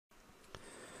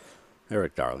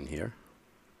Erik Darling here,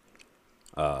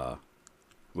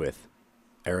 with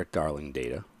Erik Darling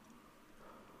Data,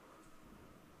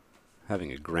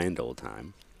 having a grand old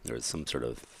time. There's some sort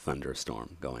of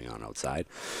thunderstorm going on outside.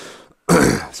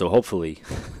 So hopefully,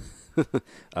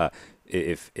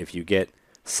 if you get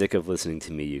sick of listening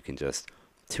to me, you can just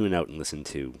tune out and listen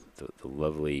to the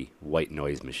lovely white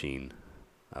noise machine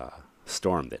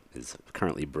storm that is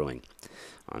currently brewing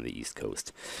on the East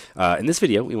Coast. In this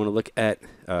video, we want to look at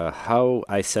how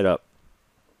I set up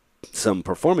some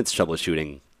performance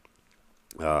troubleshooting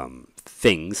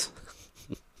things,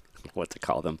 what to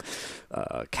call them,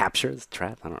 captures,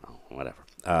 trap, I don't know,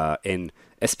 whatever, in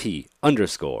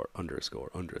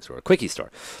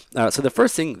SP___QuickieStore. So the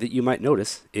first thing that you might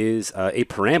notice is a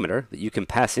parameter that you can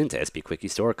pass into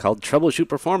SP_QuickieStore called Troubleshoot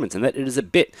Performance, and that it is a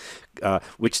bit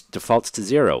which defaults to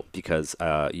 0 because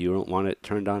you don't want it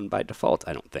turned on by default,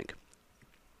 I don't think.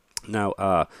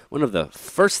 Now, one of the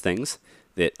first things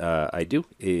that I do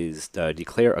is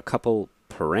declare a couple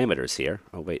parameters here.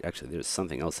 Oh wait, actually there's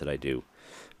something else that I do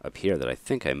up here that I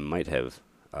think I might have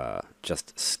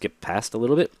just skipped past a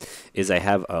little bit, is I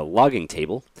have a logging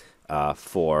table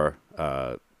for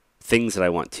things that I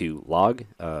want to log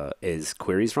as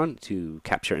queries run to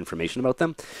capture information about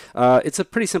them. It's a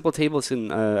pretty simple table. It's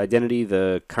an identity.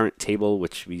 The current table,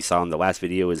 which we saw in the last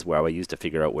video, is where I use to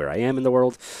figure out where I am in the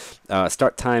world.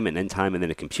 Start time and end time, and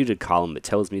then a computed column that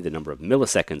tells me the number of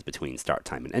milliseconds between start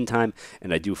time and end time,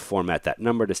 and I do format that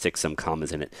number to stick some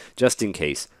commas in it, just in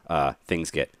case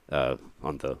things get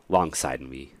on the long side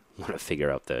and we want to figure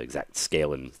out the exact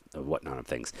scale and whatnot of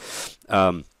things.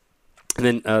 And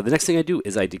then the next thing I do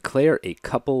is I declare a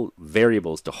couple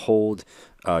variables to hold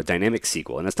dynamic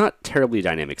SQL. And it's not terribly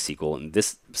dynamic SQL, and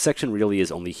this section really is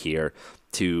only here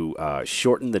to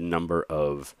shorten the number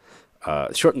of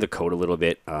shorten the code a little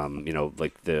bit. You know,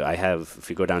 like I have, if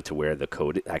you go down to where the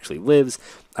code actually lives,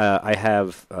 I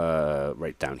have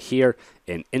right down here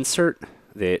an insert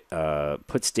that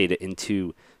puts data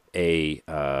into a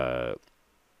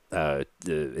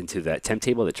into that temp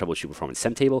table, the Troubleshoot Performance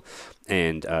temp table,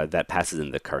 and that passes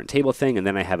in the current table thing, and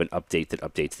then I have an update that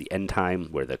updates the end time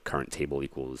where the current table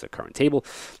equals a current table,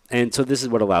 and so this is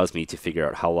what allows me to figure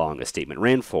out how long a statement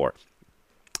ran for.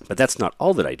 But that's not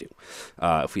all that I do.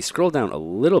 If we scroll down a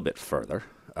little bit further,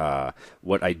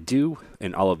 what I do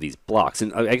in all of these blocks,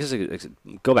 and I guess I could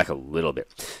go back a little bit.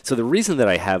 So the reason that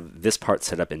I have this part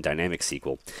set up in dynamic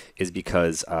SQL is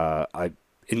because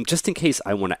just in case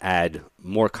I want to add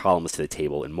more columns to the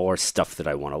table and more stuff that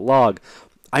I want to log,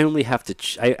 I only have to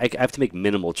I have to make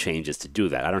minimal changes to do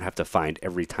that. I don't have to find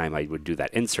every time I would do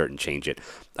that insert and change it.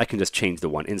 I can just change the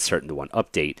one insert and the one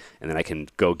update, and then I can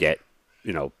go get,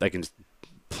 you know, I can just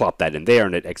plop that in there,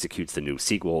 and it executes the new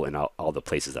SQL in all the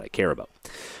places that I care about.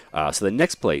 So the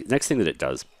next thing that it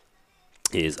does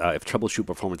is if Troubleshoot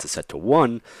Performance is set to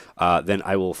 1, then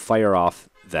I will fire off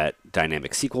that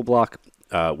dynamic SQL block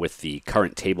with the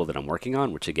current table that I'm working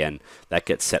on, which again, that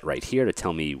gets set right here to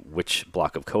tell me which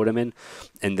block of code I'm in.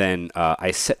 And then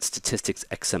I set statistics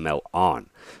XML on.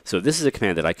 So this is a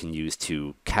command that I can use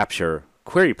to capture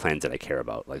query plans that I care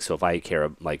about. Like, so if I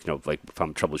care, like, you know, like if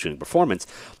I'm troubleshooting performance,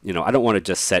 you know, I don't want to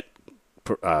just set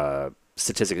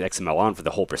statistics XML on for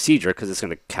the whole procedure, because it's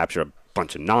going to capture a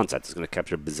bunch of nonsense. It's going to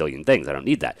capture a bazillion things. I don't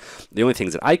need that. The only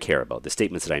things that I care about, the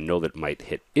statements that I know that might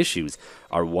hit issues,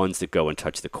 are ones that go and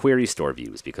touch the QuickieStore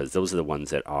views, because those are the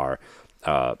ones that are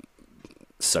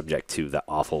subject to the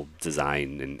awful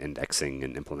design and indexing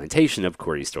and implementation of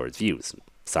QuickieStore's views.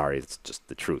 Sorry, it's just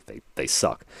the truth. They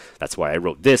suck. That's why I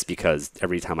wrote this, because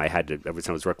every time I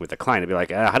was working with a client, I'd be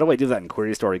like, how do I do that in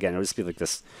QuickieStore again? It would just be like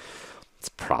this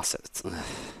process. It's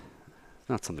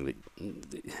not something that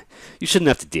you shouldn't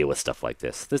have to deal with stuff like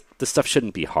this. This stuff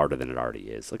shouldn't be harder than it already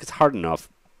is. Like, it's hard enough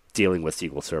dealing with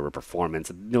SQL Server performance,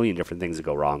 a million different things that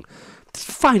go wrong. Just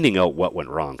finding out what went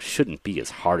wrong shouldn't be as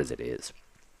hard as it is.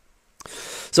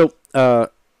 So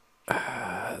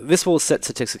this will set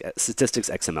statistics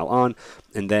XML on,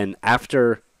 and then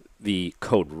after the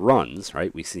code runs,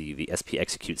 right, we see the SP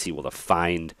execute SQL to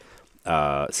find,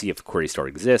 see if QuickieStore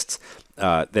exists.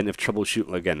 Then if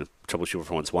Troubleshoot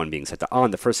Performance 1 being set to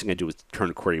on, the first thing I do is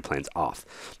turn query plans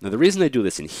off. Now the reason I do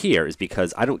this in here is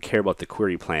because I don't care about the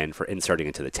query plan for inserting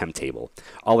into the temp table.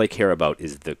 All I care about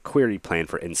is the query plan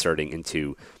for inserting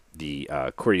into the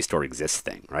QuickieStore exists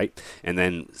thing, right? And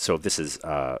then, so if this is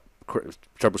Troubleshoot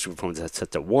Performance is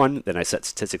set to 1, then I set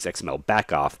statistics XML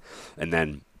back off, and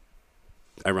then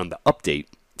I run the update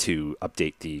to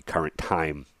update the current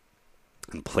time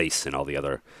and place and all the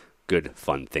other good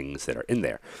fun things that are in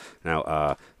there.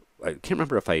 Now I can't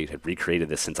remember if I had recreated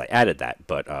this since I added that,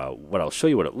 but what I'll show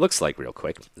you what it looks like real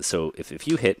quick. So if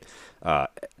you hit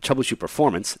Troubleshoot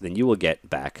Performance, then you will get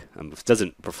back. It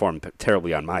doesn't perform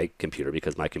terribly on my computer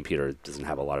because my computer doesn't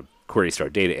have a lot of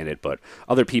QuickieStore data in it, but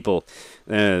other people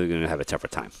are going to have a tougher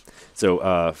time.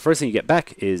 So first thing you get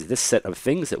back is this set of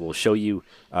things that will show you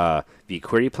the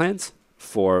query plans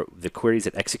for the queries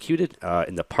that executed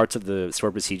in the parts of the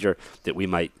stored procedure that we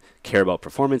might care about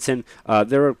performance in.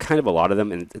 There are kind of a lot of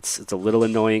them, and it's a little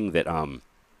annoying that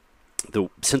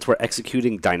since we're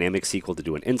executing dynamic SQL to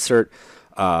do an insert,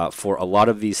 for a lot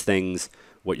of these things,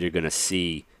 what you're going to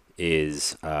see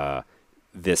is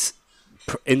this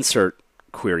insert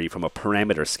query from a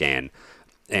parameter scan,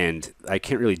 and I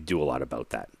can't really do a lot about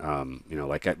that.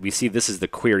 We see this is the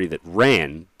query that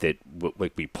ran that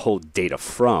we pulled data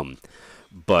from,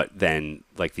 but then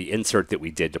like the insert that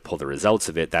we did to pull the results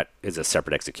of it, that is a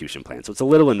separate execution plan. So it's a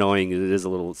little annoying. It is a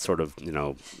little sort of,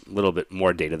 a little bit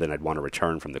more data than I'd want to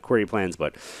return from the query plans,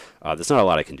 but there's not a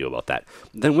lot I can do about that.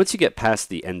 Then once you get past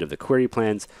the end of the query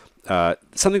plans,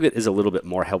 something that is a little bit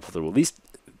more helpful to at least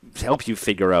help you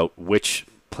figure out which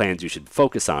plans you should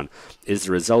focus on is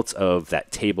the results of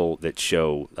that table that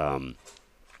show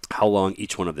how long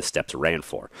each one of the steps ran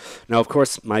for. Now, of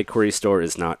course, my QuickieStore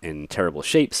is not in terrible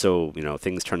shape, so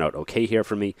things turn out okay here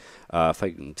for me. If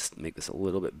I can just make this a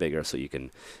little bit bigger so you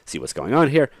can see what's going on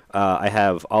here, I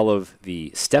have all of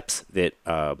the steps that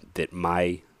that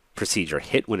my procedure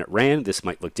hit when it ran. This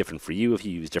might look different for you if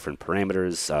you use different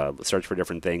parameters, search for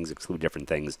different things, exclude different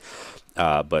things.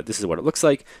 But this is what it looks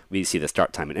like. We see the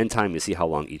start time and end time. We see how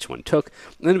long each one took.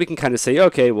 And then we can kind of say,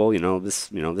 okay, well,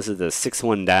 this is the sixth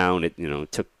one down. It,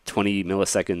 took 20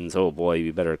 milliseconds. Oh boy, we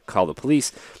better call the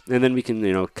police. And then we can,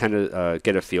 kind of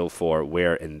get a feel for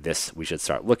where in this we should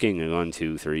start looking. 1,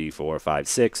 2, 3, 4, 5,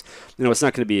 6. It's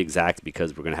not going to be exact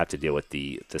because we're going to have to deal with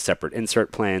the separate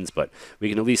insert plans, but we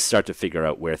can at least start to figure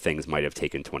out where things might have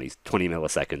taken 20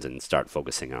 milliseconds and start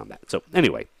focusing on that. So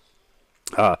anyway,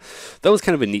 that was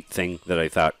kind of a neat thing that I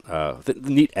thought, the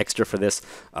neat extra for this.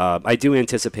 I do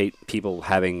anticipate people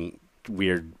having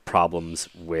weird problems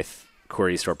with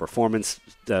QuickieStore Performance,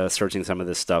 searching some of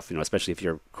this stuff, especially if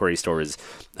your QuickieStore is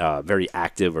very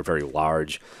active or very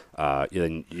large,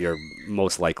 then you're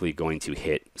most likely going to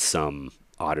hit some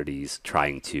oddities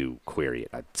trying to query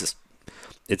it.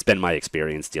 It's been my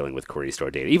experience dealing with QuickieStore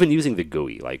data, even using the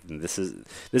GUI. Like this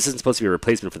isn't supposed to be a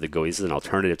replacement for the GUI. This is an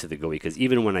alternative to the GUI, because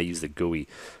even when I use the GUI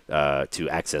to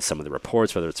access some of the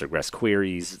reports, whether it's regress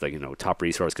queries, like top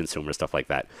resource consumer stuff like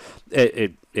that,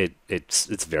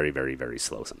 it's very, very, very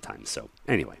slow sometimes. So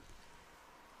anyway,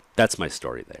 that's my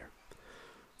story there.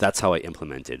 That's how I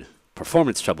implemented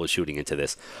performance troubleshooting into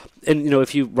this. And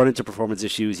if you run into performance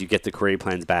issues, you get the query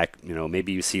plans back,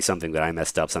 maybe you see something that I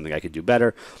messed up, something I could do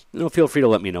better, feel free to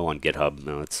let me know on GitHub.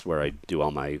 It's where I do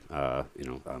all my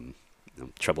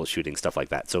troubleshooting stuff like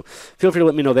that. So feel free to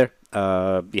let me know there.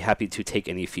 Be happy to take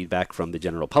any feedback from the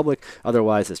general public.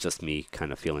 Otherwise, it's just me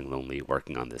kind of feeling lonely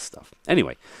working on this stuff.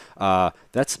 Anyway,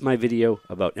 that's my video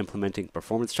about implementing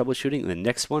performance troubleshooting. In the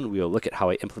next one, we will look at how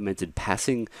I implemented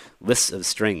passing lists of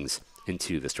strings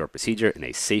into the stored procedure in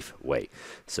a safe way.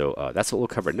 So that's what we'll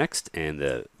cover next. And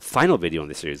the final video in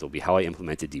this series will be how I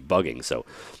implemented debugging. So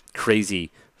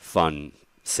crazy, fun,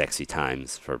 sexy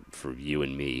times for you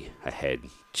and me ahead.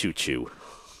 Choo-choo.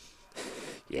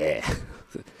 Yeah.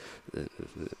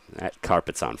 That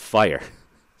carpet's on fire.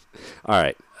 All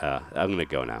right. I'm going to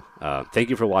go now. Thank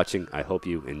you for watching. I hope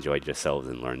you enjoyed yourselves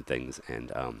and learned things.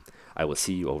 And I will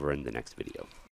see you over in the next video.